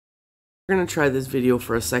We're going to try this video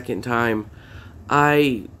for a second time.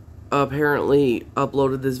 I apparently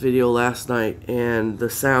uploaded this video last night and the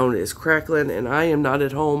sound is crackling and I am not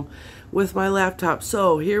at home with my laptop.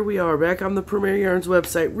 So here we are back on the Premier Yarns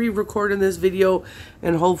website re-recording this video,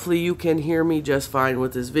 and hopefully you can hear me just fine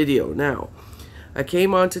with this video. Now, I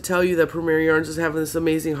came on to tell you that Premier Yarns is having this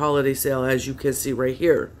amazing holiday sale, as you can see right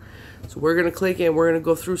here. So we're going to click and we're going to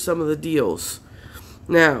go through some of the deals.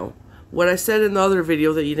 Now, what I said in the other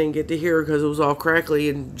video that you didn't get to hear because it was all crackly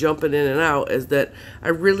and jumping in and out is that I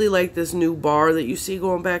really like this new bar that you see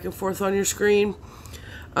going back and forth on your screen.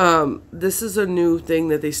 This is a new thing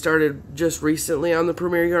that they started just recently on the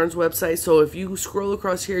Premier Yarns website. So if you scroll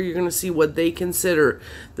across here, you're going to see what they consider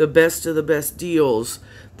the best of the best deals,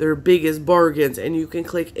 their biggest bargains, and you can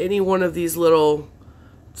click any one of these little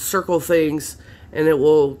circle things and it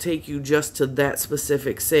will take you just to that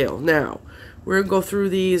specific sale. Now, we're going to go through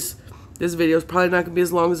these. This video is probably not going to be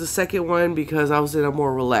as long as the second one because I was in a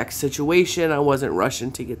more relaxed situation. I wasn't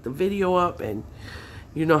rushing to get the video up, and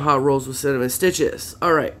you know how it rolls with Cinnamon Stitches.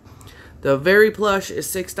 Alright, the Very Plush is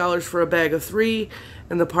 $6 for a bag of 3,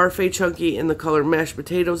 and the Parfait Chunky in the color Mashed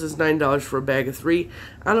Potatoes is $9 for a bag of 3.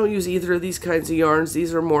 I don't use either of these kinds of yarns.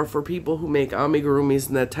 These are more for people who make amigurumis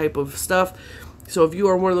and that type of stuff. So if you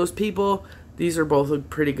are one of those people, these are both a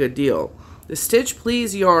pretty good deal. The Stitch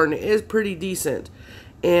Please yarn is pretty decent.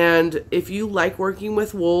 And if you like working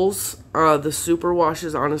with wools, the Superwash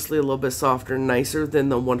is honestly a little bit softer and nicer than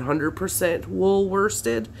the 100% wool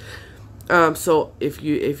worsted. So if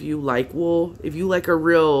you like wool, if you like a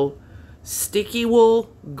real sticky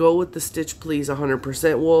wool, go with the Stitch Please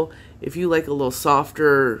 100% wool. If you like a little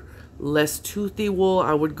softer, less toothy wool,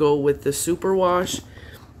 I would go with the Superwash.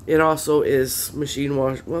 It also is machine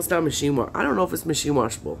wash. Well, it's not machine wash. I don't know if it's machine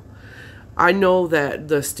washable. I know that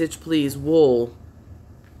the Stitch Please wool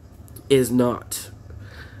is not.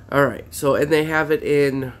 Alright, so, and they have it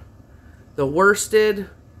in the worsted,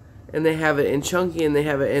 and they have it in chunky, and they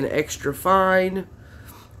have it in extra fine,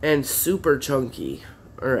 and super chunky.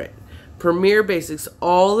 Alright, Premier Basics.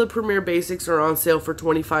 All the Premier Basics are on sale for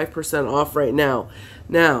 25% off right now.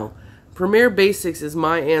 Now, Premier Basics is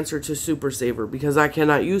my answer to Super Saver because I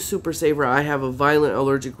cannot use Super Saver. I have a violent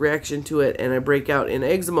allergic reaction to it, and I break out in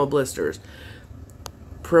eczema blisters.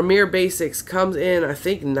 Premier Basics comes in, I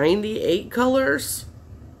think, 98 colors.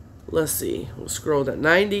 Let's see. We'll scroll down.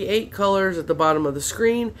 98 colors at the bottom of the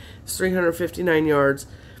screen. It's 359 yards.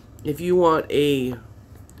 If you want a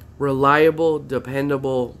reliable,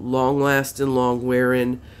 dependable, long-lasting,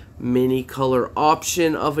 long-wearing, mini-color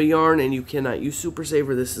option of a yarn and you cannot use Super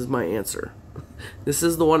Saver, this is my answer. This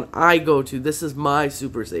is the one I go to. This is my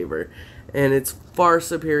Super Saver. And it's far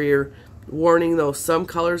superior. Warning, though, some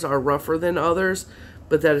colors are rougher than others,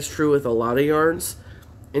 but that is true with a lot of yarns.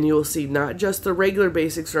 And you will see not just the regular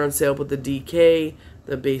Basics are on sale, but the DK,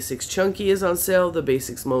 the Basics Chunky is on sale, the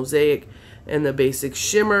Basics Mosaic, and the Basics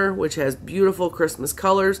Shimmer, which has beautiful Christmas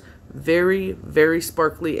colors. Very, very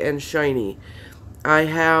sparkly and shiny. I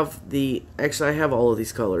have all of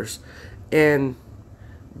these colors. And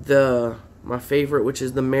my favorite, which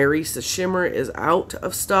is the Mary Shimmer, is out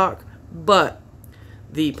of stock. But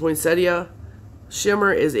the Poinsettia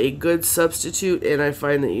Shimmer is a good substitute, and I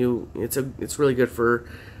find that it's really good for,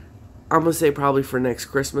 I'm going to say probably for next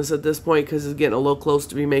Christmas at this point, because it's getting a little close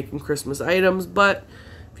to be making Christmas items. But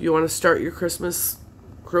if you want to start your Christmas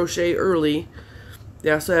crochet early,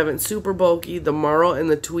 they also have it super bulky. The Marl and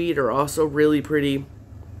the Tweed are also really pretty.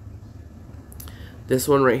 This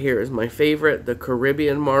one right here is my favorite. The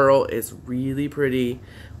Caribbean Marl is really pretty,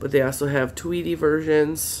 but they also have Tweedy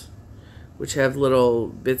versions, which have little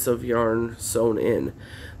bits of yarn sewn in.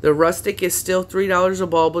 The Rustic is still $3 a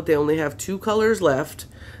ball, but they only have 2 colors left.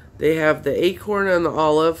 They have the Acorn and the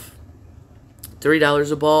Olive,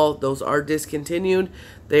 $3 a ball. Those are discontinued.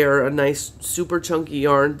 They are a nice, super chunky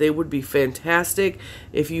yarn. They would be fantastic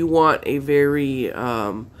if you want a very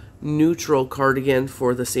neutral cardigan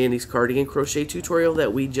for the Sandy's Cardigan crochet tutorial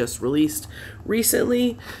that we just released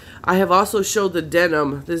recently. I have also showed the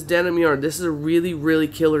denim, this denim yarn. This is a really, really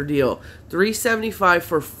killer deal. $3.75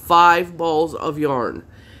 for 5 balls of yarn.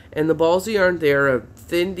 And the balls of yarn, they are a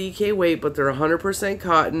thin DK weight, but they're 100%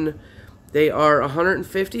 cotton. They are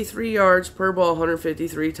 153 yards per ball,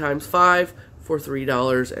 153 times 5 for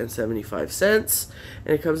 $3.75.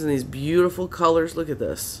 And it comes in these beautiful colors. Look at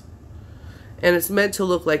this. And it's meant to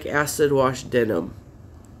look like acid wash denim.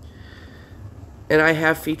 And I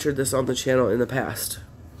have featured this on the channel in the past.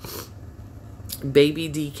 Baby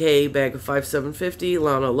DK bag of 5 $7.50.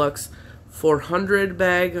 Lana Lux 400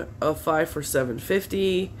 bag of 5 for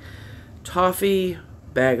 $7.50. Toffee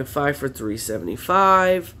bag of 5 for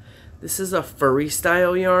 $3.75. This is a furry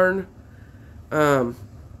style yarn. And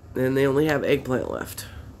they only have eggplant left.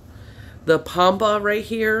 The Pampa right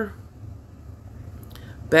here,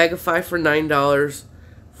 bag of 5 for $9.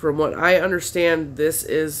 From what I understand, this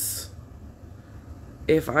is,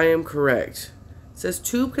 if I am correct, it says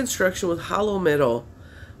tube construction with hollow middle,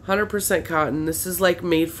 100% cotton. This is like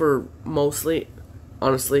made for mostly,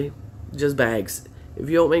 honestly, just bags. If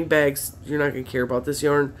you don't make bags, you're not going to care about this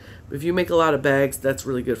yarn. But if you make a lot of bags, that's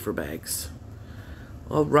really good for bags.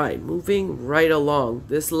 Alright, moving right along.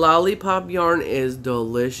 This lollipop yarn is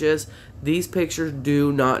delicious. These pictures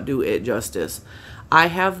do not do it justice. I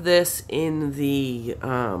have this in the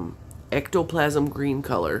ectoplasm green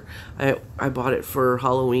color. I bought it for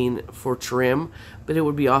Halloween for trim, but it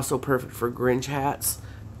would be also perfect for Grinch hats.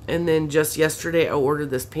 And then just yesterday I ordered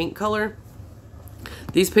this pink color.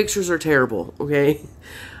 These pictures are terrible, okay?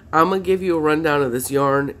 I'm going to give you a rundown of this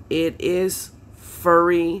yarn. It is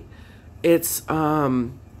furry. It's, I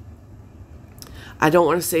don't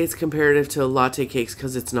want to say it's comparative to latte cakes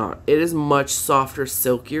because it's not. It is much softer,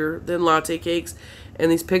 silkier than latte cakes.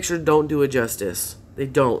 And these pictures don't do it justice. They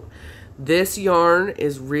don't. This yarn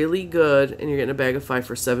is really good, and you're getting a bag of 5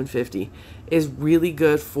 for $7.50. Is really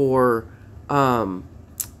good for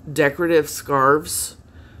decorative scarves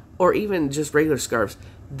or even just regular scarves.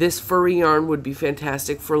 This furry yarn would be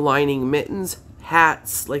fantastic for lining mittens,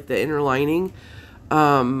 hats, like the inner lining.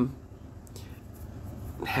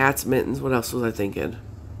 Hats, mittens, what else was I thinking?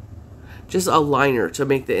 Just a liner to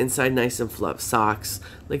make the inside nice and fluff. Socks.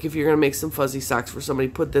 Like if you're going to make some fuzzy socks for somebody,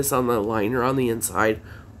 put this on the liner on the inside.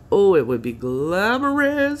 Oh, it would be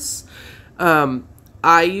glamorous.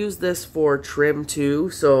 I use this for trim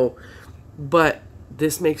too, so, but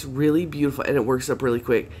this makes really beautiful, and it works up really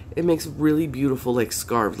quick. It makes really beautiful like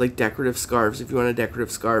scarves, like decorative scarves if you want a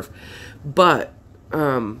decorative scarf. But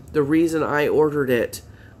the reason I ordered it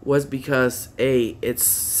was because A, it's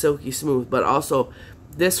silky smooth, but also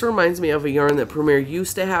this reminds me of a yarn that Premier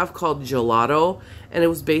used to have called Gelato, and it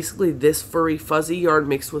was basically this furry fuzzy yarn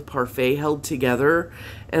mixed with parfait held together,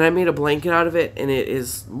 and I made a blanket out of it, and it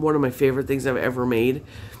is one of my favorite things I've ever made.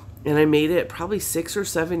 And I made it probably 6 or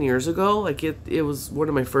 7 years ago. Like it was one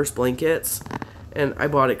of my first blankets, and I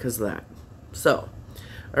bought it because of that. So,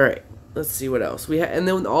 all right, let's see what else we have. And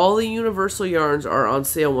then all the Universal yarns are on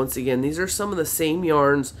sale once again. These are some of the same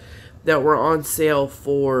yarns that were on sale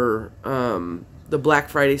for the Black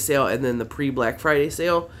Friday sale and then the pre-Black Friday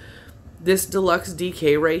sale. This Deluxe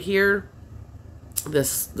DK right here,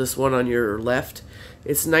 this one on your left,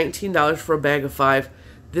 it's $19 for a bag of 5.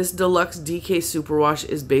 This Deluxe DK Superwash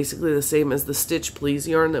is basically the same as the Stitch Please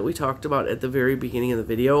yarn that we talked about at the very beginning of the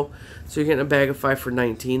video. So you're getting a bag of 5 for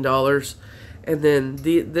 $19. And then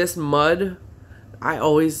this mud, I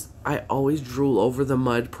always drool over the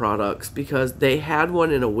mud products because they had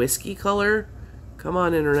one in a whiskey color. Come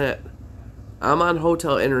on, internet. I'm on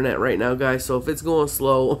hotel internet right now, guys, so if it's going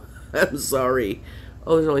slow, I'm sorry.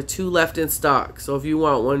 Oh, there's only 2 left in stock, so if you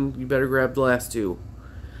want one, you better grab the last 2.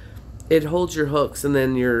 It holds your hooks and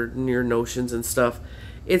then your notions and stuff.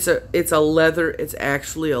 It's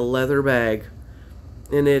actually a leather bag,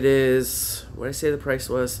 and it is, what did I say the price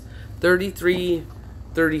was?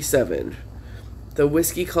 $33.37. The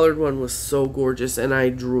whiskey colored one was so gorgeous, and I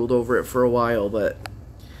drooled over it for a while, but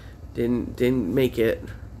didn't make it.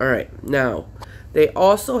 All right, now they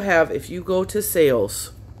also have, if you go to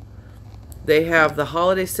sales, they have the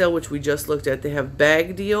holiday sale, which we just looked at. They have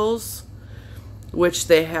bag deals, which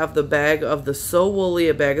they have the bag of the So Woolly,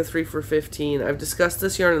 a bag of 3 for $15. I've discussed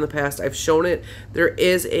this yarn in the past. I've shown it. There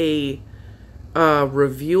is a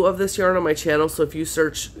review of this yarn on my channel, so if you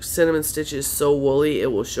search Cinnamon Stitches So Woolly,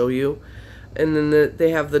 it will show you. And then they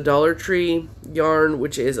have the Dollar Tree yarn,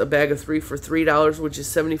 which is a bag of 3 for $3, which is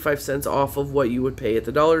 75 cents off of what you would pay at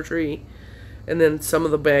the Dollar Tree. And then some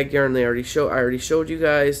of the bag yarn I already showed you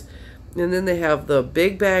guys. And then they have the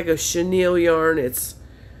big bag of chenille yarn. It's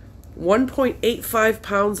 1.85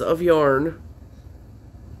 pounds of yarn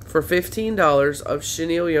for $15 of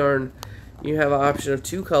chenille yarn. You have an option of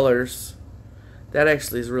 2 colors. That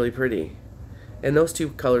actually is really pretty. And those 2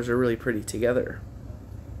 colors are really pretty together.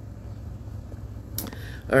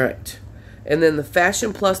 Alright. And then the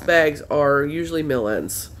Fashion Plus bags are usually mill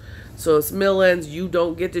ends. So it's mill ends. You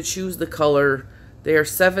don't get to choose the color. They are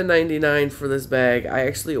 $7.99 for this bag. I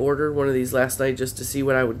actually ordered one of these last night just to see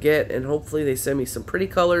what I would get, and hopefully they send me some pretty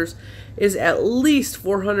colors. It is at least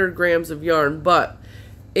 400 grams of yarn, but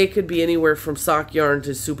it could be anywhere from sock yarn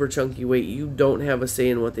to super chunky weight. You don't have a say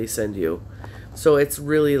in what they send you. So it's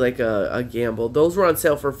really like a gamble. Those were on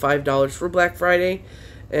sale for $5 for Black Friday,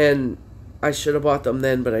 and I should have bought them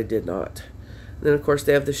then, but I did not. And then, of course,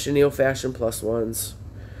 they have the Chenille Fashion Plus ones.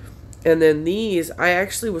 And then these, I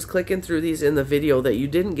actually was clicking through these in the video that you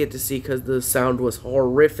didn't get to see because the sound was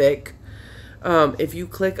horrific. If you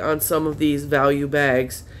click on some of these value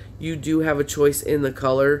bags, you do have a choice in the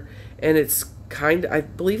color, and it's I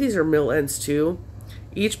believe these are mill ends too.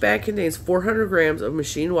 Each bag contains 400 grams of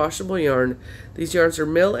machine washable yarn. These yarns are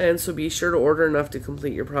mill ends, so be sure to order enough to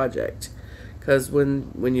complete your project. Because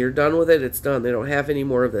when you're done with it, it's done. They don't have any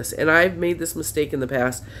more of this. And I've made this mistake in the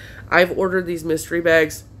past. I've ordered these mystery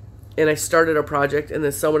bags, and I started a project, and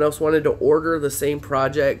then someone else wanted to order the same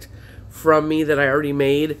project from me that I already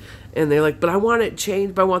made, and they're like, but I want it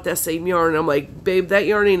changed, but I want that same yarn. And I'm like, babe, that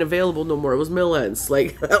yarn ain't available no more. It was mill ends.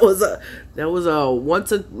 Like, that was a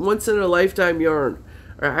once in a lifetime yarn.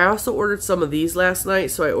 I also ordered some of these last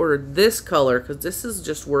night, so I ordered this color because this is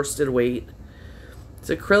just worsted weight.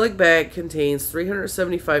 This acrylic bag contains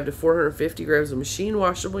 375 to 450 grams of machine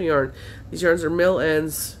washable yarn. These yarns are mill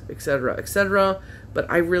ends, etc., etc.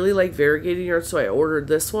 But I really like variegated yarn, so I ordered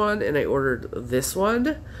this one and I ordered this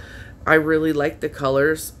one. I really like the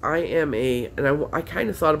colors. I kind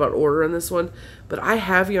of thought about ordering this one, but I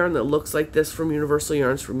have yarn that looks like this from Universal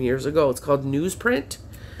Yarns from years ago. It's called Newsprint,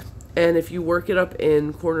 and if you work it up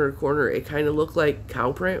in corner to corner, it kind of looked like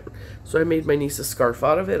cow print. So I made my niece a scarf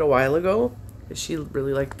out of it a while ago. She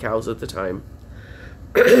really liked cows at the time.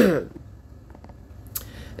 And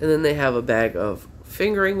then they have a bag of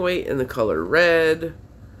fingering weight in the color red,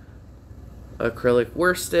 acrylic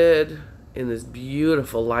worsted in this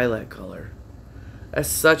beautiful lilac color. That's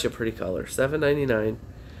such a pretty color. $7.99.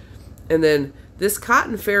 And then this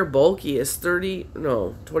Cotton Fair bulky is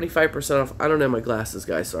 25% off. I don't have my glasses,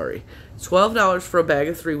 guys, sorry. $12 for a bag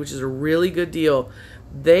of 3, which is a really good deal.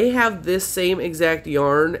 They have this same exact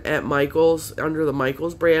yarn at Michaels under the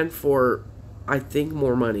Michaels brand for, I think,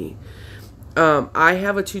 more money. I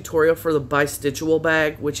have a tutorial for the bi-stitchable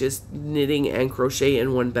bag, which is knitting and crochet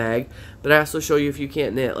in one bag. But I also show you if you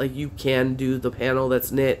can't knit, like you can do the panel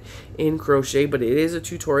that's knit in crochet. But it is a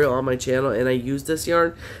tutorial on my channel, and I use this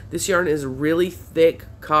yarn. This yarn is really thick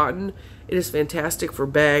cotton. It is fantastic for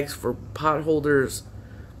bags, for pot holders.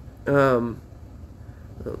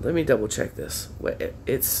 Let me double check this.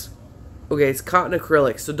 It's cotton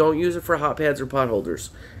acrylic, so don't use it for hot pads or pot holders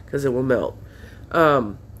because it will melt.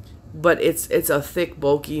 But it's a thick,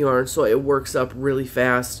 bulky yarn, so it works up really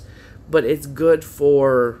fast. But it's good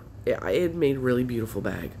for, it made a really beautiful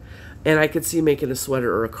bag. And I could see making a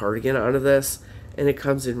sweater or a cardigan out of this, and it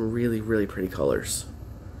comes in really, really pretty colors.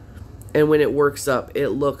 And when it works up, it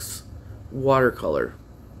looks watercolor.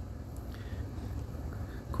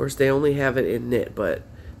 Of course, they only have it in knit, but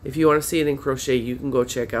if you want to see it in crochet, you can go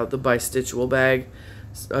check out the bi-stitchable bag.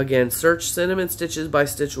 Again, search Cinnamon Stitches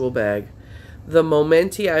bi-stitchable bag. The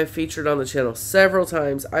Momenti I've featured on the channel several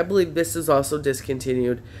times. I believe this is also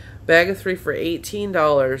discontinued. Bag of 3 for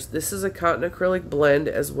 $18. This is a cotton acrylic blend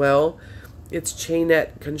as well. It's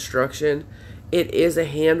chainette construction. It is a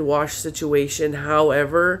hand wash situation.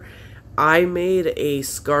 However, I made a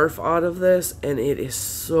scarf out of this, and it is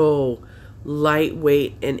so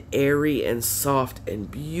lightweight and airy and soft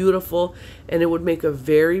and beautiful, and it would make a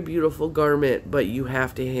very beautiful garment, but you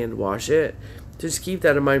have to hand wash it. Just keep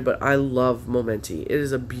that in mind. But I love Momenti. It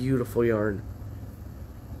is a beautiful yarn.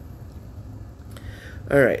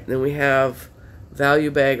 Alright, then we have value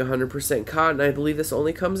bag 100% cotton. I believe this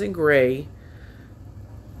only comes in gray.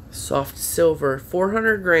 Soft silver,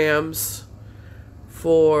 400 grams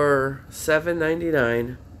for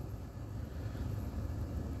 $7.99.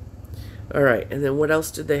 Alright, and then what else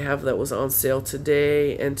did they have that was on sale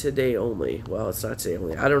today and today only? Well, it's not today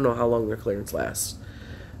only. I don't know how long their clearance lasts.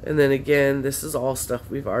 And then again, this is all stuff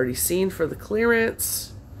we've already seen for the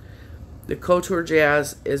clearance. The Couture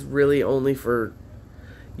Jazz is really only for,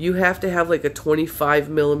 you have to have like a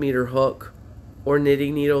 25mm hook or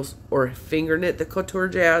knitting needles or finger knit the Couture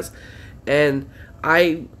Jazz. And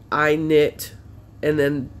I knit and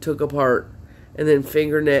then took apart and then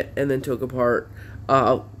finger knit and then took apart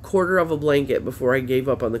a quarter of a blanket before I gave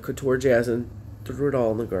up on the Couture Jazz and threw it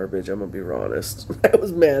all in the garbage. I'm gonna be honest. I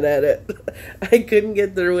was mad at it. I couldn't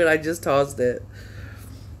get through it. I just tossed it.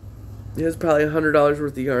 It was probably $100 worth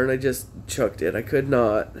of yarn. I just chucked it. I could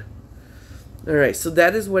not. Alright, so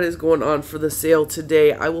that is what is going on for the sale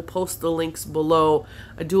today. I will post the links below.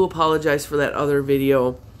 I do apologize for that other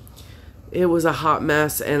video. It was a hot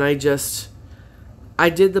mess, and I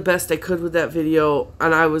did the best I could with that video,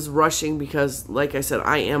 and I was rushing because, like I said,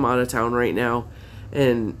 I am out of town right now,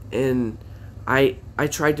 and I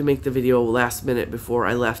tried to make the video last minute before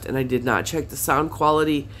I left, and I did not check the sound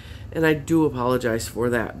quality, and I do apologize for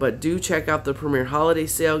that. But do check out the Premier Holiday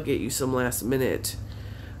Sale. Get you some last minute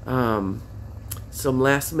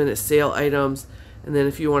sale items. And then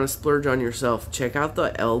if you want to splurge on yourself, check out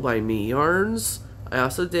the Elle by Me yarns. I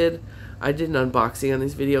did an unboxing on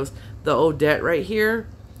these videos. The Odette right here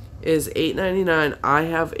is $8.99. I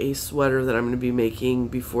have a sweater that I'm going to be making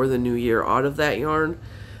before the new year out of that yarn.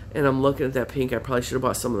 And I'm looking at that pink. I probably should have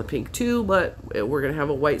bought some of the pink too, but we're going to have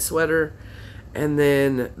a white sweater. And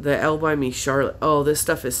then the Elle by Me Charlotte. Oh, this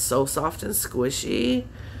stuff is so soft and squishy.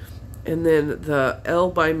 And then the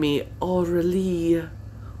Elle by Me Aurelie.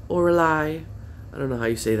 I don't know how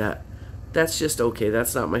you say that. That's just okay.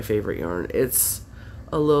 That's not my favorite yarn. It's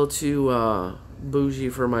a little too bougie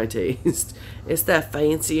for my taste. It's that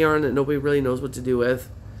fancy yarn that nobody really knows what to do with.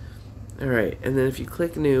 Alright, and then if you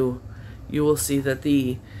click new, you will see that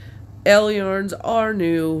the Elle yarns are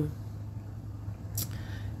new.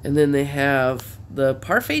 And then they have the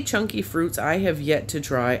Parfait Chunky Fruits. I have yet to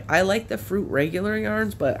try. I like the fruit regular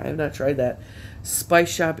yarns, but I have not tried that.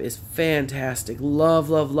 Spice Shop is fantastic. Love,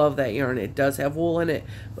 love, love that yarn. It does have wool in it.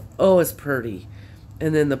 But oh, it's pretty.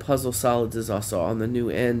 And then the Puzzle Solids is also on the new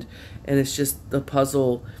end. And it's just the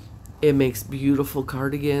puzzle. It makes beautiful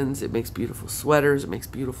cardigans. It makes beautiful sweaters. It makes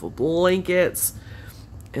beautiful blankets.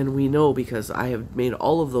 And we know because I have made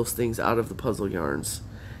all of those things out of the puzzle yarns.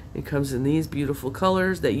 It comes in these beautiful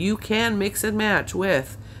colors that you can mix and match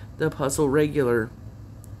with the Puzzle Regular,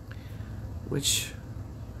 which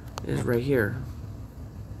is right here.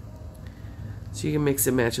 So you can mix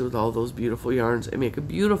and match it with all those beautiful yarns and make a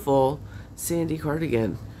beautiful sandy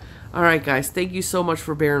cardigan. Alright guys, thank you so much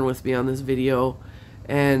for bearing with me on this video.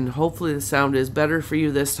 And hopefully the sound is better for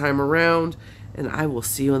you this time around. And I will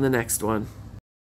see you in the next one.